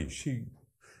Anne-Marie.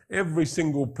 Every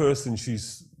single person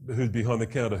who's behind the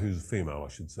counter, who's female, I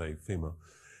should say, female,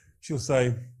 she'll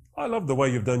say, I love the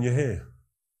way you've done your hair.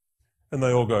 And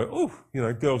they all go, oh,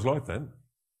 girls like that,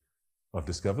 I've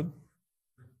discovered.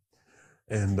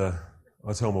 And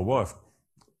I tell my wife,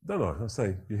 don't I? I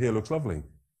say, your hair looks lovely.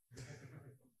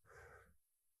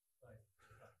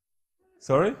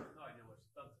 Sorry?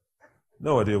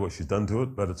 No idea what she's done to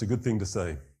it, but it's a good thing to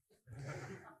say.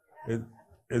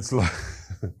 It's like,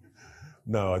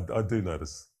 no, I do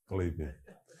notice, believe me.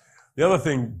 The other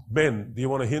thing, Ben, do you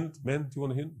want a hint? Ben, do you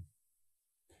want a hint?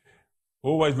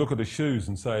 Always look at the shoes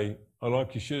and say, I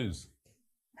like your shoes.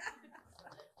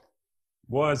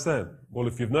 Why is that? Well,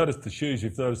 if you've noticed the shoes,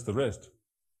 you've noticed the rest.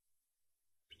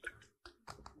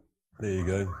 There you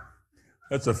go.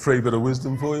 That's a free bit of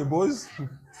wisdom for you, boys.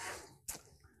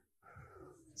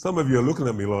 Some of you are looking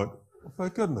at me like, oh, for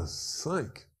goodness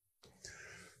sake.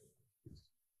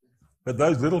 But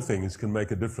those little things can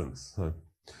make a difference. So,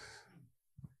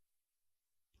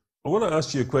 I want to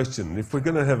ask you a question. If we're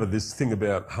going to have this thing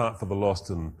about heart for the lost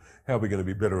and how we're going to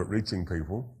be better at reaching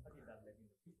people.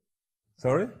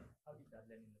 Sorry?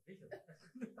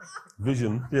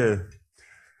 Vision, yeah.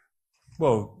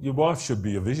 Well, your wife should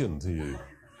be a vision to you.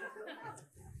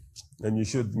 And you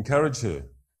should encourage her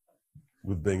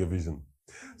with being a vision.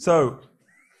 So,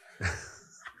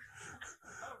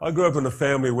 I grew up in a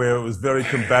family where it was very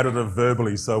combative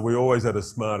verbally, so we always had a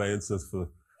smart answer for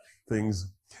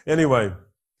things. Anyway,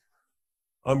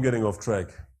 I'm getting off track.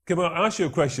 Can I ask you a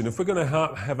question? If we're going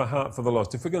to have a heart for the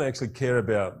lost, if we're going to actually care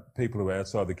about people who are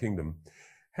outside the kingdom,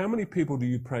 how many people do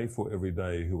you pray for every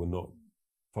day who are not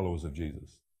followers of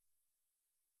Jesus?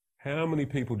 How many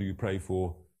people do you pray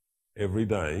for every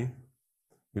day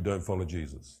who don't follow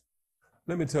Jesus?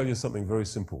 Let me tell you something very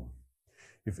simple.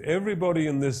 If everybody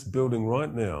in this building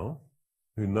right now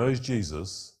who knows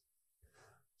Jesus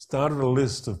started a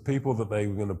list of people that they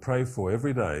were going to pray for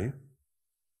every day,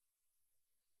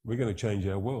 we're going to change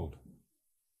our world.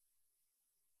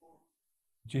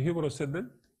 Did you hear what I said then?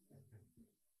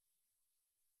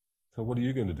 So what are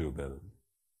you going to do about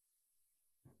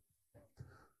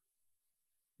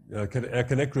it? Our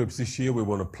Connect groups this year, we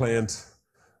want to plant,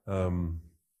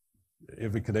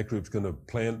 every Connect group's going to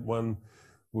plant one.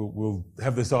 We'll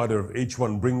have this idea of each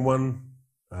one bring one.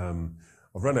 I've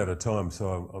run out of time,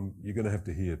 so you're going to have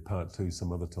to hear part 2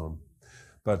 some other time.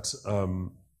 But I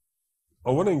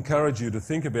want to encourage you to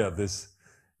think about this.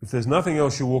 If there's nothing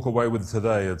else you walk away with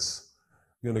today, it's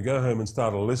I'm going to go home and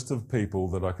start a list of people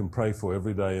that I can pray for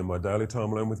every day in my daily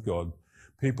time alone with God.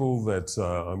 People that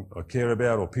I care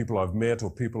about, or people I've met,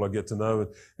 or people I get to know.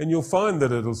 And you'll find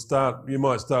that you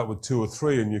might start with 2 or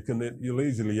 3, and you'll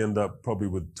easily end up probably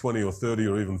with 20 or 30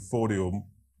 or even 40 or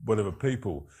whatever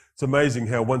people. It's amazing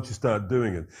how once you start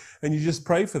doing it, and you just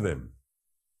pray for them.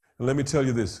 And let me tell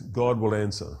you this, God will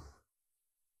answer.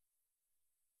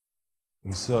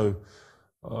 And so,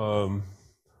 I'm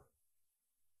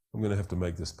going to have to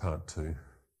make this part 2.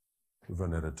 We've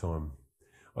run out of time.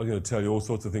 I'm going to tell you all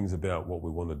sorts of things about what we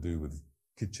want to do with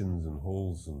kitchens and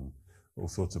halls and all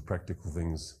sorts of practical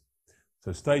things.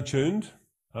 So stay tuned.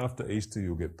 After Easter,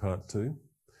 you'll get part 2.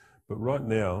 But right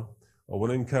now, I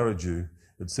want to encourage you.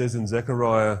 It says in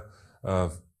Zechariah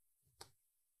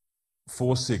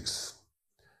 4:6,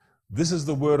 this is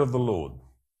the word of the Lord.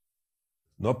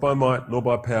 Not by might nor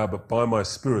by power, but by my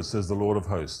Spirit, says the Lord of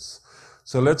hosts.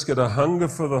 So let's get a hunger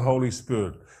for the Holy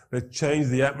Spirit. Let's change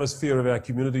the atmosphere of our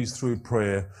communities through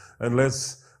prayer, and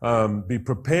let's be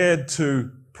prepared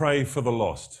to pray for the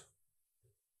lost.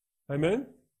 Amen?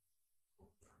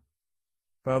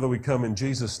 Father, we come in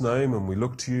Jesus' name, and we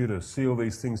look to you to seal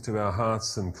these things to our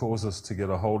hearts and cause us to get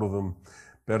a hold of them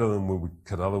better than we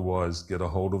could otherwise get a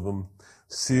hold of them.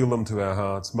 Seal them to our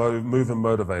hearts. Move and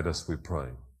motivate us, we pray.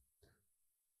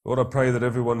 Lord, I pray that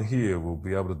everyone here will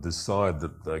be able to decide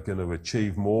that they're going to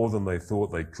achieve more than they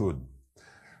thought they could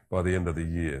by the end of the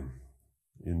year.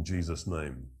 In Jesus'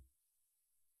 name.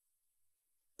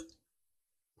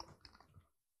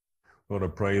 Lord, I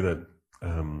pray that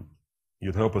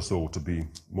you'd help us all to be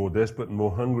more desperate and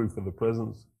more hungry for the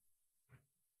presence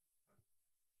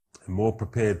and more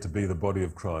prepared to be the body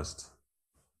of Christ,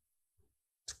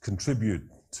 to contribute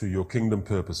to your kingdom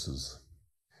purposes.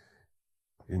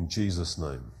 In Jesus'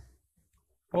 name.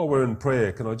 While we're in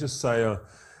prayer, can I just say,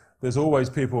 there's always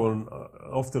people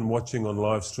often watching on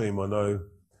live stream, I know,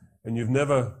 and you've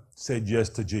never said yes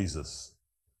to Jesus.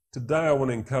 Today I want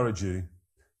to encourage you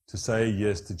to say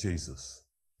yes to Jesus.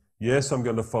 Yes, I'm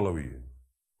going to follow you.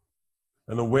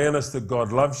 An awareness that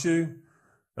God loves you,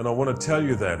 and I want to tell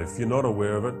you that if you're not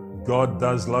aware of it, God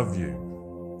does love you.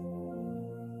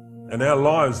 And our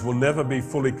lives will never be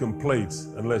fully complete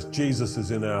unless Jesus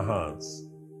is in our hearts,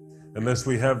 unless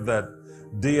we have that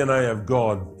DNA of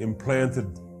God implanted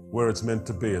where it's meant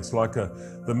to be. It's like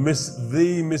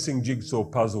the missing jigsaw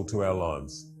puzzle to our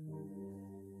lives.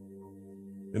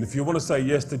 And if you want to say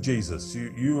yes to Jesus,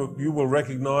 you will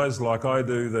recognize, like I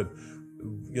do, that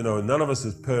none of us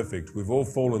is perfect. We've all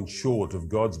fallen short of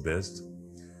God's best.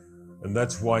 And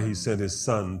that's why he sent his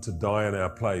son to die in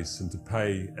our place and to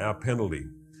pay our penalty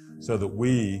so that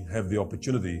we have the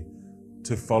opportunity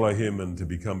to follow him and to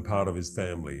become part of his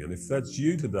family. And if that's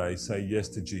you today, say yes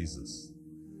to Jesus.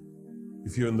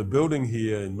 If you're in the building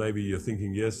here and maybe you're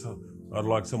thinking, yes, I'd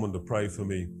like someone to pray for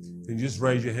me, can you just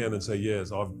raise your hand and say,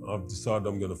 yes, I've decided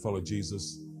I'm going to follow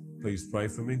Jesus. Please pray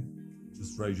for me.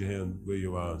 Just raise your hand where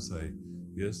you are and say,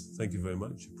 yes, thank you very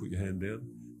much. Put your hand down.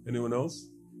 Anyone else?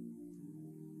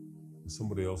 There's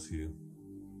somebody else here,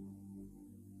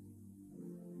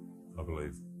 I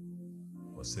believe.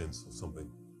 I sense or something.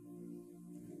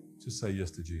 Just say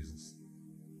yes to Jesus.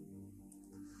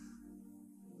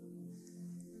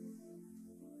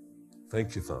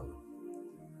 Thank you, Father.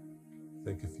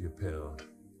 Thank you for your power.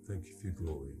 Thank you for your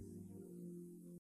glory.